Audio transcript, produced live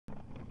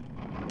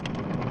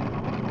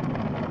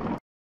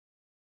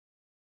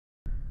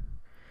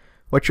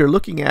What you're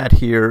looking at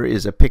here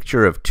is a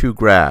picture of two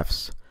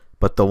graphs,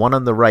 but the one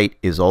on the right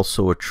is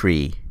also a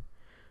tree.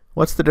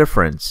 What's the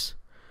difference?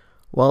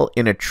 Well,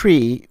 in a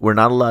tree, we're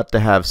not allowed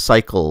to have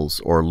cycles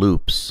or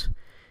loops.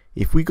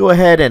 If we go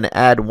ahead and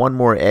add one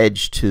more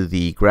edge to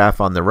the graph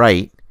on the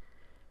right,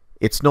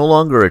 it's no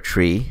longer a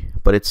tree,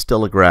 but it's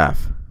still a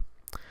graph.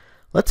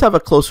 Let's have a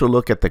closer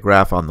look at the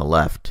graph on the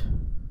left.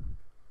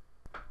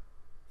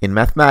 In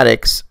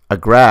mathematics, a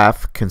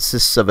graph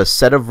consists of a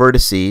set of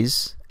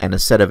vertices and a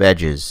set of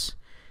edges.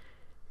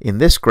 In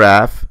this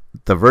graph,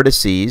 the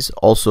vertices,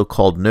 also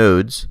called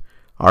nodes,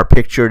 are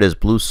pictured as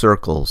blue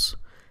circles,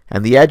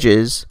 and the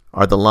edges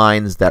are the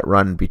lines that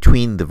run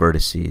between the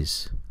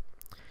vertices.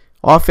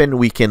 Often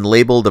we can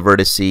label the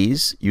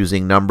vertices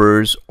using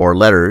numbers or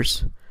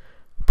letters,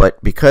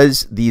 but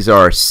because these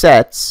are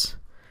sets,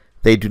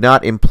 they do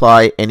not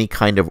imply any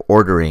kind of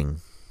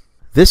ordering.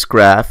 This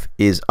graph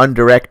is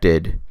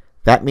undirected.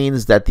 That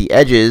means that the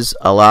edges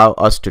allow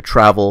us to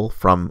travel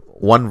from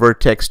one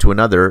vertex to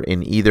another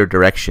in either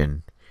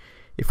direction.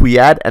 If we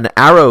add an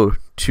arrow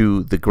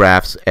to the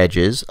graph's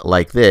edges,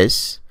 like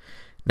this,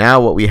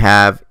 now what we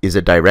have is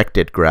a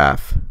directed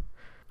graph.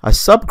 A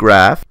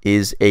subgraph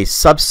is a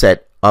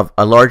subset of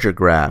a larger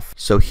graph.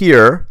 So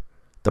here,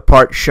 the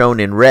part shown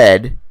in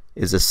red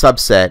is a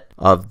subset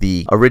of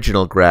the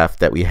original graph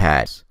that we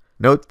had.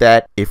 Note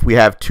that if we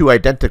have two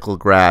identical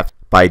graphs,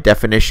 by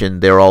definition,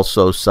 they're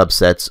also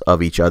subsets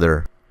of each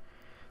other.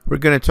 We're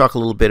going to talk a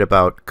little bit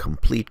about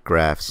complete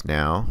graphs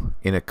now.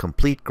 In a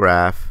complete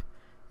graph,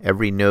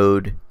 every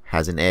node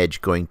has an edge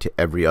going to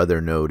every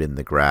other node in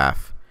the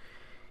graph.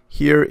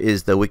 Here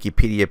is the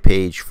Wikipedia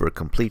page for a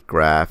complete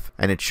graph,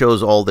 and it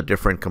shows all the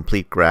different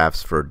complete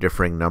graphs for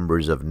differing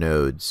numbers of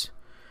nodes.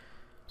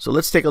 So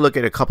let's take a look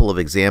at a couple of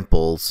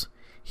examples.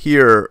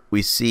 Here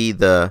we see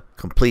the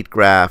complete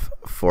graph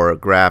for a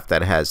graph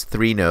that has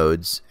 3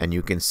 nodes, and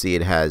you can see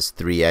it has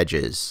 3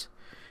 edges.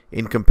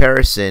 In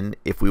comparison,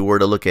 if we were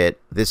to look at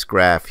this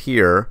graph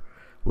here,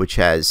 which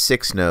has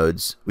 6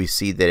 nodes, we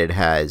see that it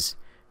has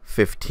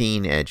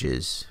 15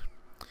 edges.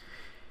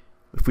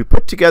 If we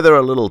put together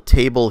a little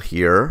table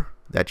here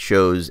that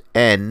shows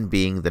n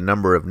being the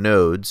number of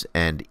nodes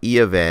and e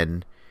of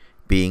n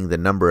being the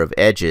number of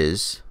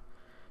edges,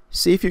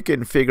 see if you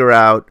can figure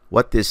out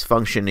what this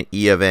function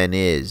e of n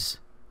is.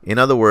 In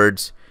other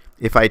words,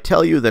 if I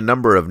tell you the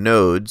number of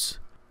nodes,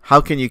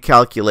 how can you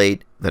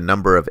calculate the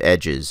number of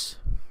edges?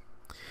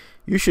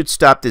 You should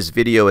stop this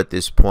video at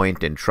this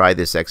point and try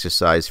this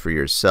exercise for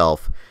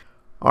yourself.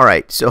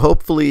 Alright, so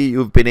hopefully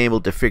you've been able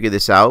to figure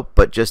this out,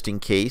 but just in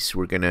case,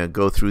 we're going to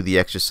go through the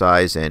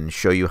exercise and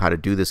show you how to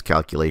do this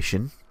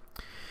calculation.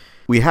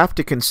 We have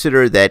to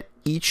consider that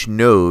each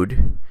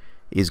node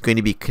is going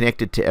to be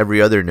connected to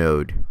every other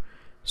node.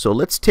 So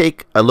let's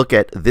take a look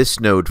at this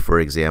node,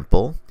 for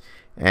example,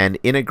 and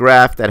in a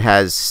graph that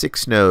has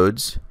 6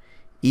 nodes,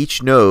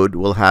 each node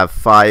will have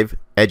 5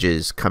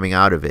 edges coming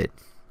out of it.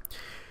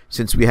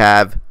 Since we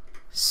have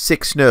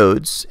 6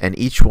 nodes and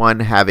each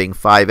one having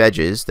 5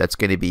 edges, that's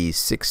going to be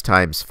 6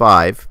 times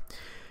 5,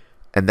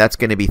 and that's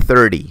going to be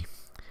 30.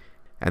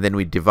 And then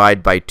we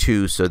divide by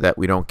 2 so that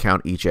we don't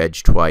count each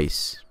edge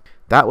twice.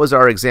 That was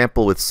our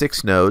example with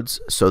 6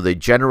 nodes, so the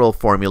general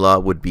formula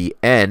would be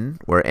n,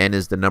 where n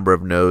is the number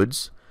of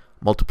nodes,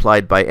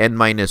 multiplied by n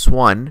minus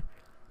 1,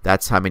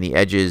 that's how many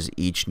edges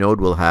each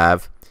node will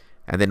have,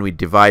 and then we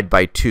divide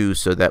by 2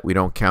 so that we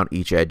don't count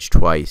each edge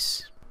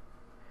twice.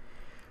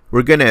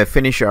 We're going to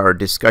finish our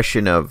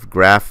discussion of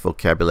graph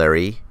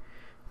vocabulary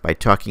by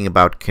talking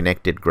about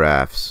connected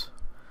graphs.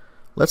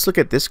 Let's look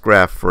at this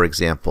graph, for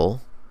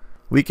example.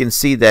 We can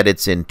see that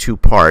it's in 2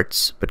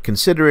 parts, but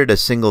consider it a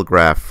single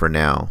graph for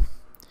now.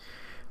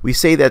 We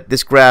say that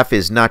this graph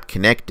is not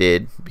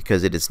connected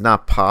because it is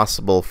not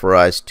possible for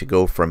us to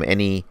go from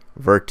any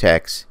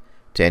vertex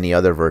to any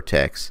other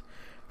vertex.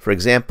 For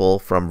example,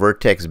 from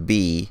vertex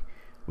B,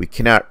 we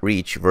cannot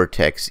reach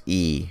vertex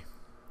E.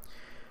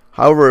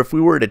 However, if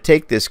we were to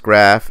take this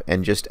graph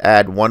and just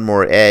add one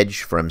more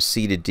edge from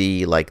C to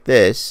D like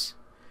this,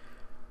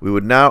 we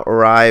would now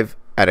arrive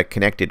at a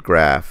connected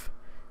graph.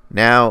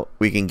 Now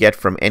we can get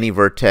from any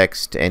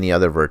vertex to any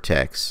other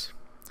vertex.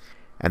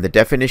 And the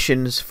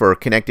definitions for a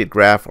connected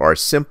graph are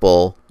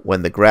simple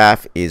when the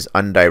graph is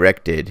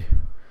undirected.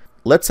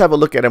 Let's have a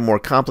look at a more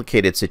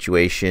complicated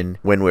situation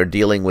when we're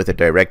dealing with a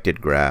directed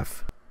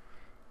graph.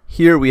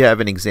 Here we have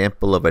an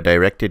example of a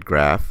directed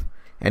graph,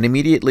 and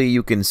immediately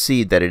you can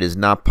see that it is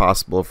not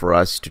possible for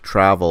us to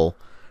travel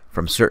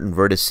from certain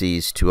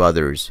vertices to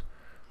others.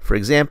 For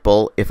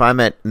example, if I'm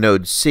at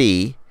node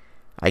C,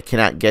 I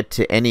cannot get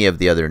to any of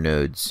the other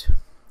nodes.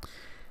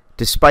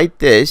 Despite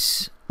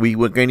this, we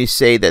were going to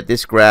say that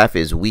this graph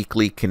is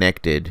weakly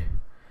connected.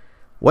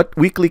 What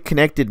weakly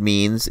connected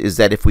means is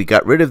that if we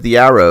got rid of the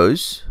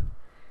arrows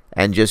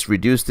and just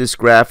reduced this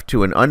graph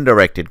to an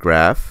undirected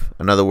graph,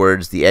 in other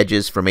words, the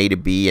edges from A to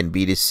B and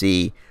B to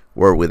C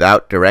were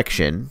without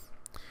direction,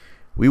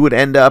 we would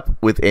end up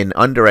with an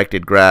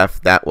undirected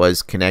graph that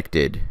was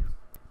connected.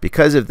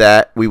 Because of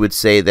that, we would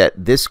say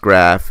that this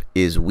graph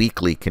is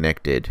weakly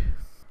connected.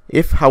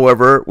 If,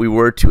 however, we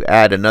were to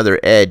add another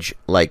edge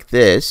like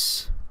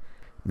this,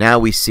 now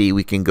we see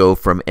we can go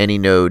from any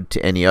node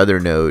to any other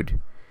node,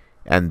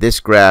 and this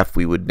graph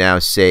we would now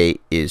say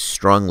is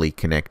strongly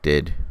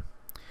connected.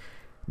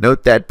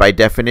 Note that by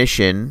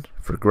definition,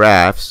 for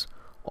graphs,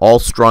 all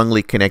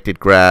strongly connected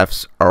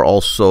graphs are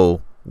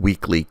also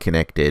weakly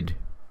connected.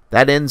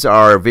 That ends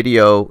our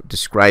video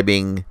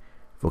describing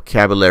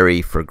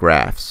vocabulary for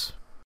graphs.